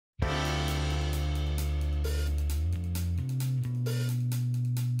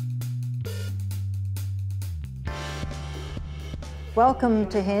Welcome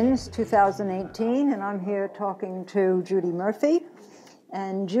to HiNZ 2018, and I'm here talking to Judy Murphy.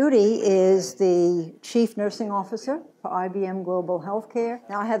 And Judy is the Chief Nursing Officer for IBM Global Healthcare.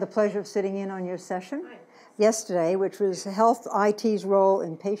 Now, I had the pleasure of sitting in on your session yesterday, which was Health I.T.s role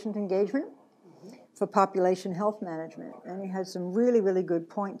in patient engagement for population health management. And you had some really, really good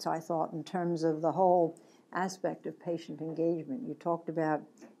points, I thought, in terms of the whole aspect of patient engagement. You talked about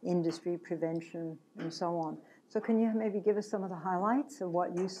industry, prevention, and so on. So can you maybe give us some of the highlights of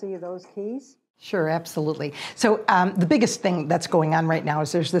what you see of those keys? Sure, absolutely. So the biggest thing that's going on right now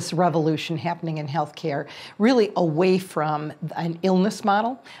is there's this revolution happening in healthcare, really away from an illness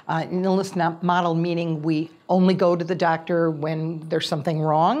model. An illness model meaning we only go to the doctor when there's something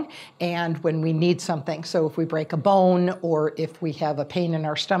wrong and when we need something. So if we break a bone or if we have a pain in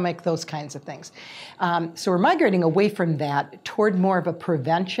our stomach, those kinds of things. So we're migrating away from that toward more of a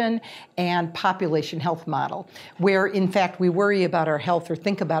prevention and population health model, where in fact we worry about our health or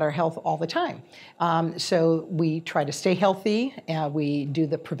think about our health all the time. So we try to stay healthy, we do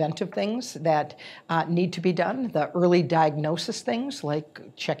the preventive things that need to be done, the early diagnosis things like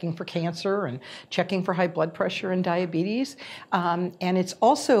checking for cancer and checking for high blood pressure and diabetes. And it's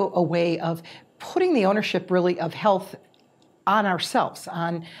also a way of putting the ownership really of health on ourselves,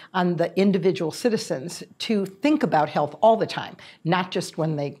 on the individual citizens to think about health all the time, not just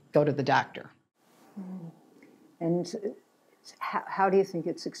when they go to the doctor. And how do you think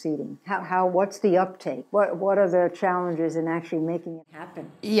it's succeeding? What's the uptake? What are the challenges in actually making it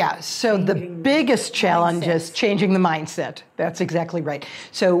happen? Yeah, so the biggest challenge is changing the mindset. That's exactly right.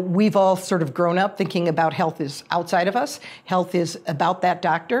 So we've all sort of grown up thinking about health is outside of us. Health is about that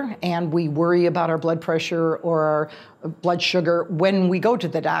doctor, and we worry about our blood pressure or our blood sugar when we go to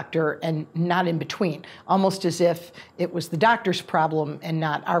the doctor and not in between, almost as if it was the doctor's problem and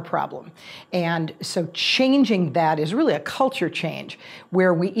not our problem. And so changing that is really a culture change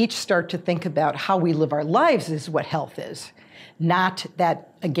where we each start to think about how we live our lives is what health is, not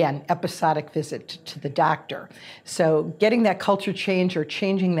that, again, episodic visit to the doctor. So getting that culture change or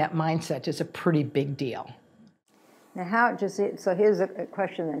changing that mindset is a pretty big deal. Now, so here's a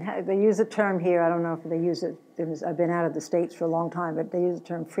question then. They use a term here, I don't know if they use it, I've been out of the States for a long time, but they use the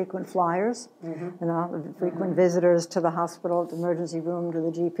term frequent flyers, frequent visitors to the hospital, to the emergency room, to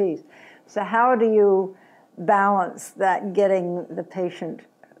the GPs. So how do you balance that, getting the patient,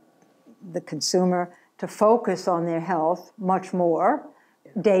 the consumer, to focus on their health much more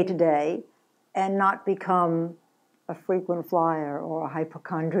day to day and not become a frequent flyer or a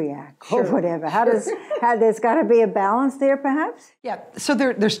hypochondriac or whatever? There's got to be a balance there, perhaps? Yeah, so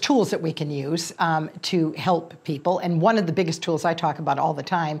there's tools that we can use to help people. And one of the biggest tools I talk about all the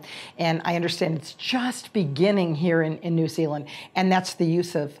time, and I understand it's just beginning here in New Zealand, and that's the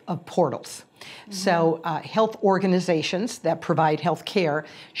use of portals. So health organizations that provide health care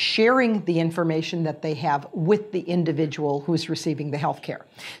sharing the information that they have with the individual who's receiving the health care.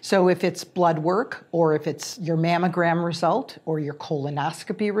 So if it's blood work, or if it's your mammogram result, or your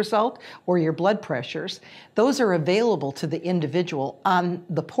colonoscopy result, or your blood pressures, those are available to the individual on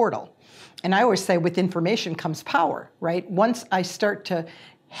the portal. And I always say with information comes power, right? Once I start to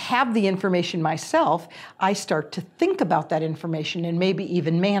have the information myself, I start to think about that information and maybe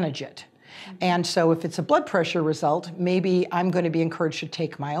even manage it. And so if it's a blood pressure result, maybe I'm going to be encouraged to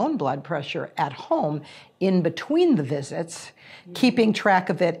take my own blood pressure at home in between the visits, keeping track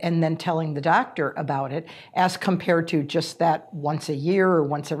of it and then telling the doctor about it, as compared to just that once a year or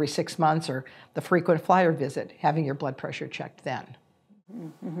once every 6 months or the frequent flyer visit, having your blood pressure checked then.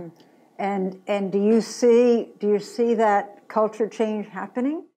 Mm-hmm. And do you see that culture change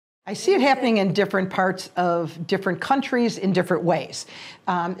happening? I see it happening in different parts of different countries in different ways.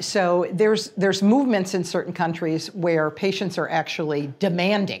 So there's movements in certain countries where patients are actually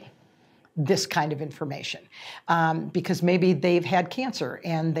demanding this kind of information because maybe they've had cancer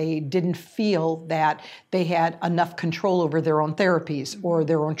and they didn't feel that they had enough control over their own therapies or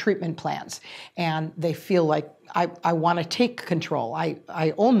their own treatment plans. And they feel like, I want to take control.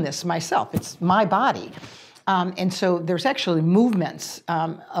 I own this myself. It's my body. And so there's actually movements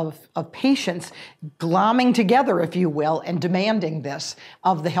of patients glomming together, if you will, and demanding this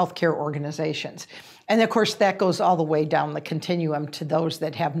of the healthcare organizations. And of course, that goes all the way down the continuum to those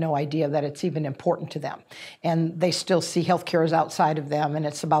that have no idea that it's even important to them. And they still see healthcare as outside of them, and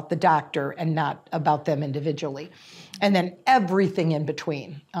it's about the doctor and not about them individually. And then everything in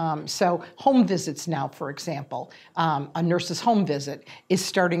between. So home visits now, for example, a nurse's home visit is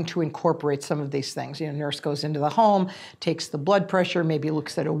starting to incorporate some of these things. A nurse goes into the home, takes the blood pressure, maybe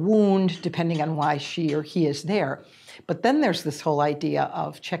looks at a wound, depending on why she or he is there. But then there's this whole idea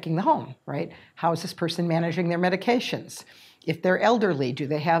of checking the home, right? How is this person managing their medications? If they're elderly, do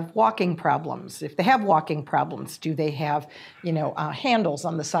they have walking problems? If they have walking problems, do they have, handles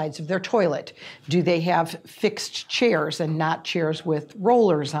on the sides of their toilet? Do they have fixed chairs and not chairs with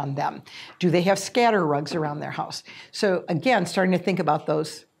rollers on them? Do they have scatter rugs around their house? So again, starting to think about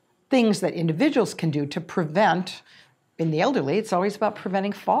those things that individuals can do to prevent. In the elderly, it's always about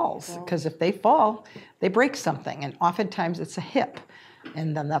preventing falls, because if they fall, they break something, and oftentimes it's a hip,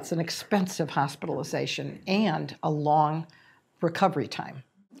 and then that's an expensive hospitalization and a long recovery time.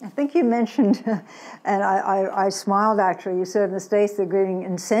 I think you mentioned, and I smiled actually, you said in the States they're giving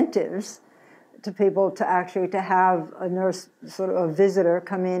incentives to people to actually to have a nurse, sort of a visitor,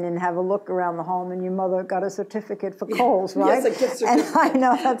 come in and have a look around the home, and your mother got a certificate for Kohl's, right? Yes, a gift certificate. And I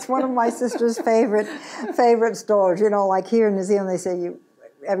know that's one of my sister's favorite stores. Like here in New Zealand, they say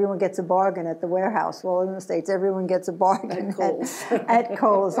everyone gets a bargain at the warehouse. Well, in the States, everyone gets a bargain at Kohl's. At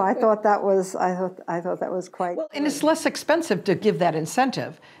Kohl's. I thought that was quite. Well, and it's less expensive to give that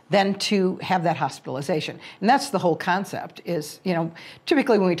incentive than to have that hospitalization. And that's the whole concept is,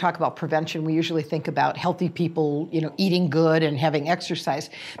 typically when we talk about prevention, we usually think about healthy people, eating good and having exercise.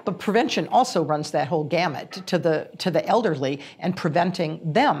 But prevention also runs that whole gamut to the elderly and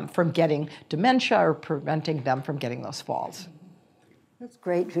preventing them from getting dementia or preventing them from getting those falls. That's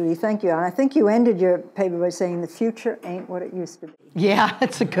great, Judy. Thank you. And I think you ended your paper by saying the future ain't what it used to be. Yeah,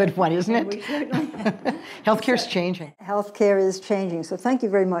 it's a good one, isn't it? Healthcare's changing. Healthcare is changing. So thank you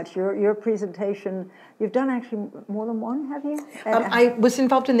very much. Your presentation, you've done actually more than one, have you? I was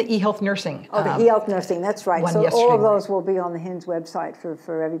involved in the eHealth nursing. Oh, the eHealth nursing, that's right. So yesterday. All of those will be on the HiNZ website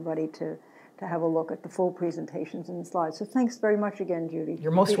for everybody to have a look at the full presentations and the slides. So thanks very much again, Judy. You're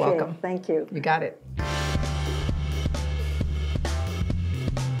most welcome. Thank you. You got it.